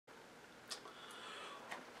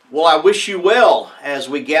Well, I wish you well as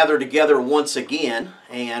we gather together once again,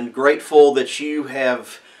 and grateful that you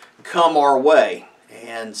have come our way.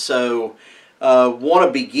 And so want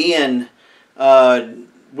to begin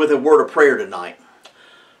with a word of prayer tonight.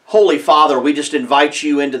 Holy Father, we just invite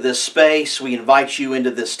you into this space. We invite you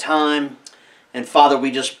into this time. And Father,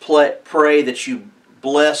 we just pray that you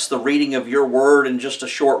bless the reading of your word in just a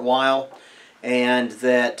short while, and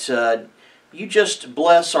that you just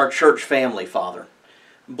bless our church family, Father.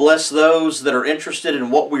 Bless those that are interested in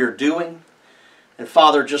what we are doing. And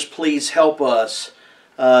Father, just please help us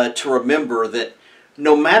to remember that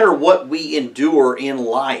no matter what we endure in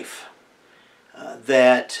life,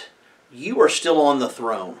 that you are still on the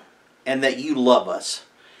throne and that you love us.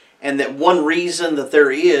 And that one reason that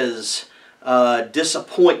there is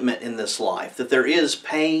disappointment in this life, that there is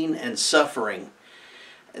pain and suffering,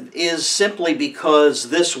 is simply because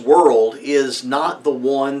this world is not the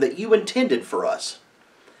one that you intended for us.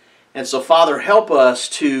 And so, Father, help us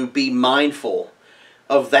to be mindful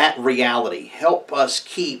of that reality. Help us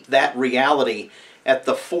keep that reality at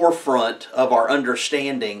the forefront of our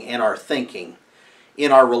understanding and our thinking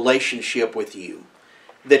in our relationship with you.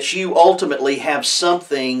 That you ultimately have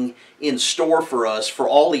something in store for us for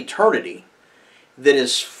all eternity that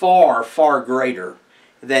is far, far greater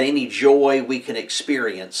than any joy we can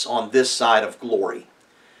experience on this side of glory.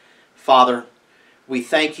 Father, we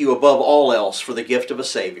thank you above all else for the gift of a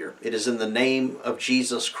Savior. It is in the name of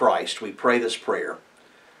Jesus Christ we pray this prayer.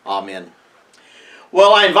 Amen.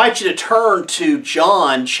 Well, I invite you to turn to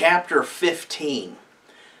John chapter 15.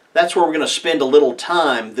 That's where we're going to spend a little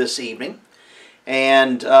time this evening.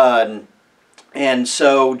 And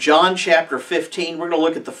so John chapter 15, we're going to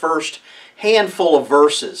look at the first handful of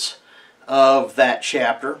verses of that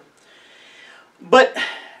chapter. But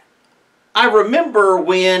I remember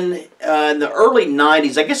when in the early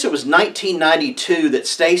 90s, I guess it was 1992, that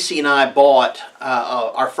Stacy and I bought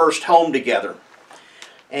our first home together.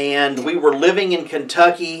 And we were living in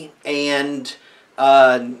Kentucky, and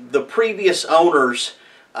the previous owners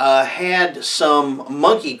had some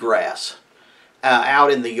monkey grass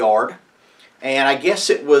out in the yard. And I guess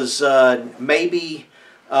it was maybe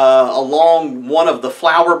along one of the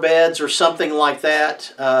flower beds or something like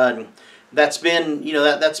that. That's been,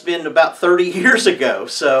 that's been about 30 years ago,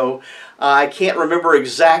 so I can't remember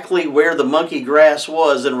exactly where the monkey grass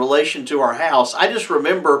was in relation to our house. I just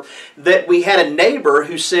remember that we had a neighbor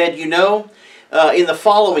who said, in the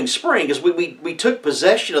following spring, because we took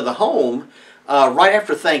possession of the home right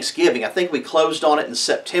after Thanksgiving. I think we closed on it in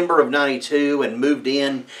September of '92 and moved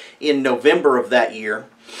in November of that year.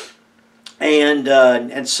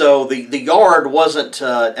 And so the yard wasn't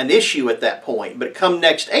an issue at that point. But come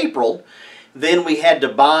next April, then we had to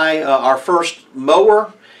buy our first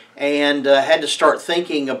mower and had to start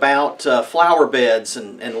thinking about flower beds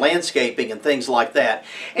and landscaping and things like that.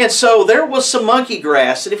 And so there was some monkey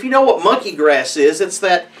grass. And if you know what monkey grass is, it's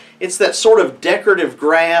that sort of decorative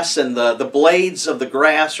grass, and the blades of the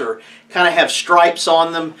grass kind of have stripes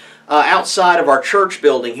on them. Outside of our church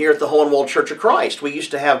building here at the Hohenwald Church of Christ, we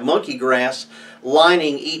used to have monkey grass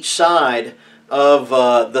lining each side of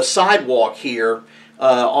the sidewalk here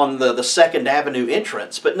on the 2nd Avenue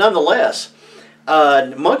entrance. But nonetheless,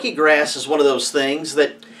 monkey grass is one of those things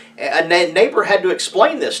that a neighbor had to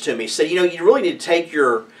explain this to me. He said, you really need to take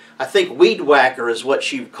your, I think weed whacker is what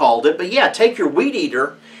she called it, but yeah, take your weed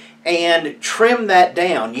eater and trim that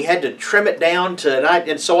down. You had to trim it down to,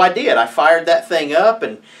 and so I did. I fired that thing up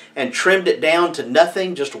and trimmed it down to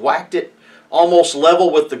nothing, just whacked it almost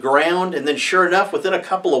level with the ground, and then sure enough, within a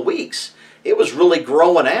couple of weeks, it was really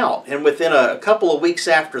growing out. And within a couple of weeks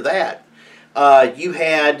after that, you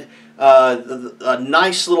had a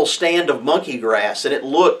nice little stand of monkey grass, and it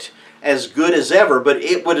looked as good as ever, but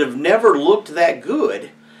it would have never looked that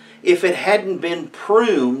good if it hadn't been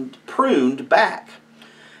pruned back.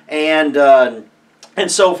 And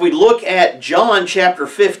so if we look at John chapter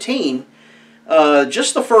 15,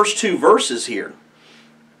 just the first two verses here,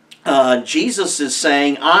 Jesus is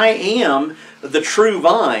saying, I am the true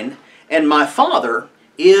vine, and my Father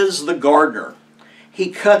is the gardener. He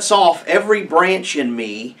cuts off every branch in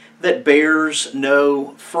me that bears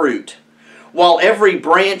no fruit, while every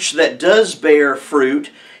branch that does bear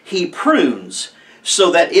fruit, He prunes,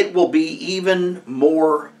 so that it will be even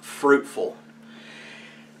more fruitful.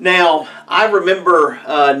 Now, I remember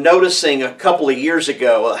noticing a couple of years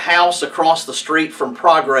ago a house across the street from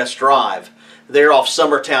Progress Drive, there off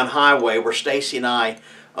Summertown Highway, where Stacy and I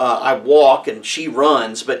walk and she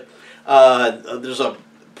runs, but there's a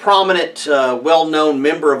prominent, well-known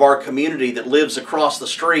member of our community that lives across the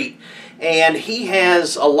street, and he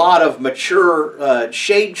has a lot of mature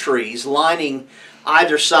shade trees lining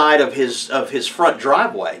either side of his front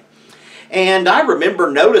driveway. And I remember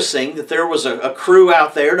noticing that there was a crew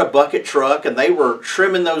out there in a bucket truck, and they were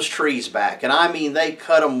trimming those trees back. And I mean, they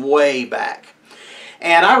cut them way back.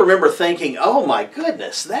 And I remember thinking, oh my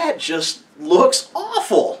goodness, that just looks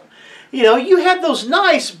awful. You know, you have those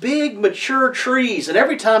nice, big, mature trees, and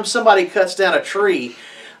every time somebody cuts down a tree,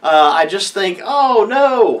 I just think, oh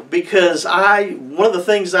no, because one of the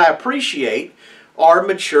things I appreciate are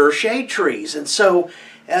mature shade trees. And so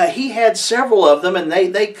he had several of them, and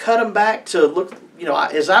they cut them back to look, you know,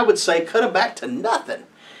 as I would say, cut them back to nothing.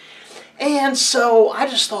 And so I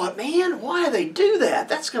just thought, man, why do they do that?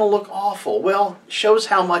 That's going to look awful. Well, shows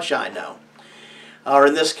how much I know. Or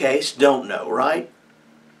in this case, don't know, right?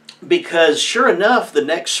 Because sure enough, the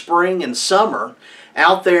next spring and summer,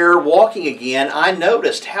 out there walking again, I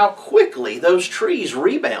noticed how quickly those trees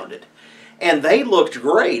rebounded. And they looked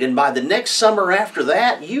great. And by the next summer after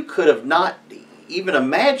that, you could have not even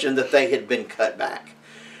imagined that they had been cut back.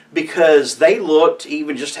 Because they looked,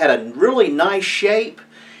 even just had a really nice shape,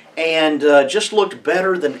 and just looked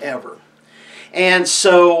better than ever. And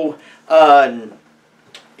so,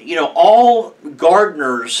 you know, all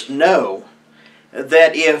gardeners know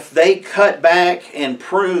that if they cut back and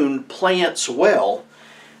prune plants well,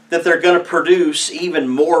 that they're going to produce even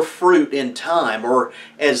more fruit in time. Or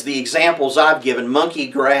as the examples I've given, monkey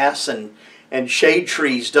grass and shade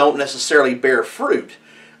trees don't necessarily bear fruit,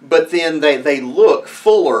 but then they look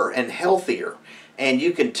fuller and healthier. And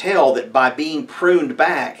you can tell that by being pruned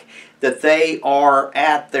back that they are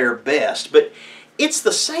at their best. But it's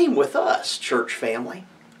the same with us, church family.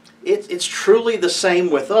 It's truly the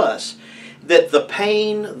same with us. That the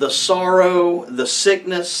pain, the sorrow, the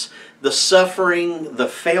sickness, the suffering, the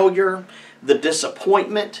failure, the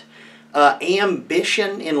disappointment,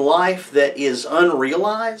 ambition in life that is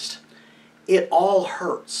unrealized, it all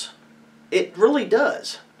hurts. It really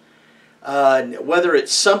does. Whether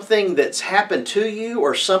it's something that's happened to you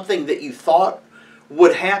or something that you thought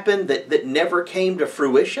would happen that never came to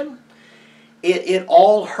fruition, it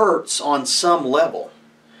all hurts on some level.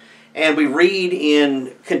 And we read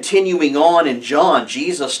in, continuing on in John,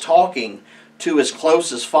 Jesus talking to his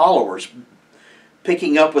closest followers,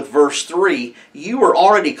 picking up with verse 3, "You are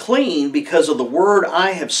already clean because of the word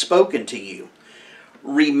I have spoken to you.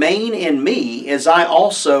 Remain in me as I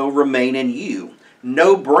also remain in you.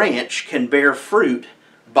 No branch can bear fruit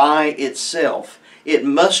by itself. It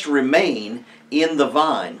must remain in the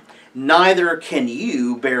vine. Neither can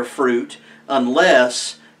you bear fruit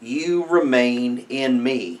unless you remain in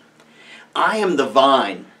me. I am the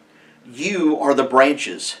vine. You are the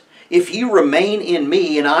branches. If you remain in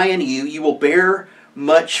me and I in you, you will bear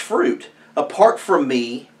much fruit. Apart from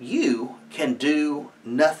me, you can do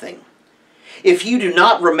nothing. If you do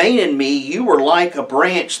not remain in me, you are like a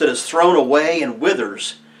branch that is thrown away and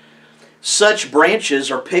withers. Such branches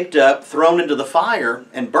are picked up, thrown into the fire,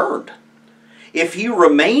 and burned. If you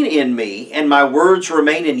remain in me, and my words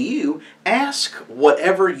remain in you, ask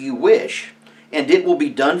whatever you wish, and it will be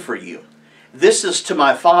done for you. This is to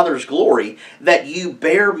my Father's glory, that you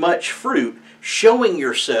bear much fruit, showing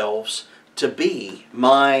yourselves to be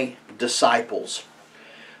my disciples."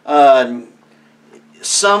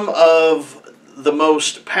 Some of the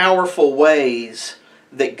most powerful ways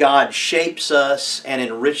that God shapes us and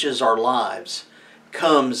enriches our lives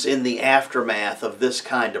comes in the aftermath of this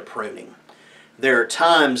kind of pruning. There are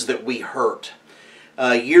times that we hurt.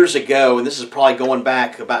 Years ago, and this is probably going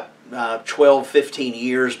back about 12, 15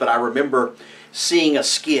 years, but I remember seeing a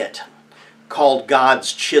skit called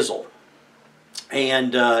God's Chisel.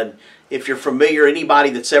 And if you're familiar, anybody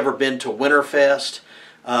that's ever been to Winterfest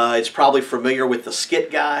is probably familiar with the skit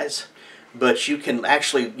guys. But you can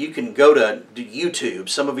go to YouTube.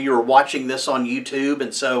 Some of you are watching this on YouTube,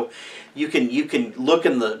 and so you can look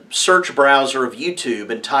in the search browser of YouTube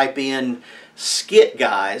and type in "skit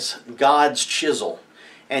guys, God's Chisel,"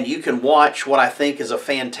 and you can watch what I think is a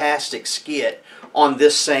fantastic skit on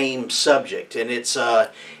this same subject. And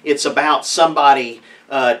it's about somebody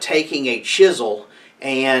taking a chisel,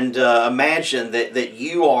 and imagine that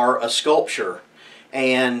you are a sculpture,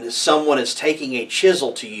 and someone is taking a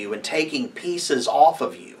chisel to you and taking pieces off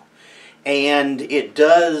of you. And it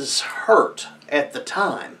does hurt at the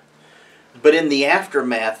time. But in the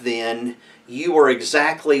aftermath then, you are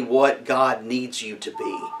exactly what God needs you to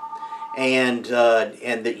be. And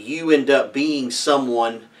that you end up being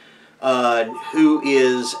someone who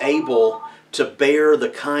is able to bear the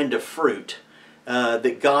kind of fruit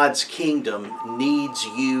that God's kingdom needs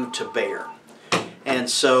you to bear.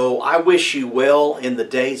 And so I wish you well in the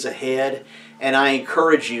days ahead, and I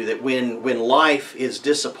encourage you that when life is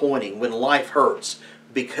disappointing, when life hurts,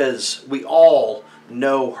 because we all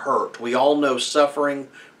know hurt. We all know suffering.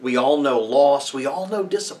 We all know loss. We all know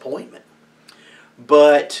disappointment.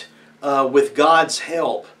 But with God's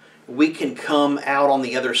help, we can come out on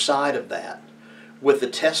the other side of that with a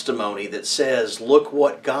testimony that says, look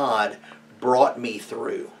what God brought me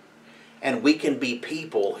through. And we can be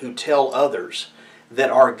people who tell others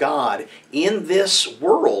that our God in this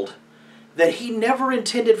world that He never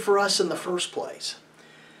intended for us in the first place.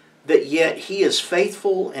 That yet He is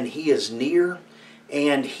faithful and He is near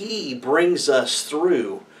and He brings us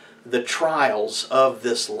through the trials of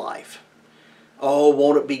this life. Oh,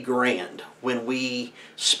 won't it be grand when we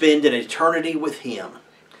spend an eternity with Him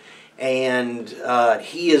and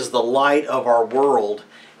He is the light of our world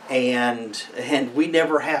and we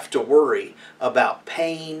never have to worry about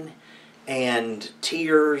pain and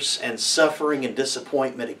tears and suffering and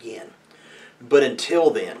disappointment again. But until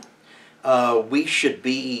then, we should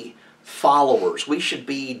be followers. We should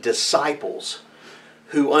be disciples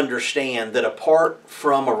who understand that apart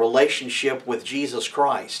from a relationship with Jesus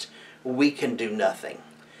Christ, we can do nothing.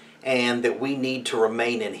 And that we need to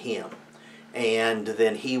remain in Him. And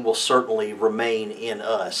then He will certainly remain in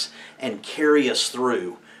us and carry us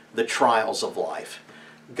through the trials of life.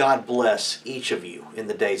 God bless each of you in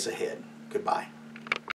the days ahead. Goodbye.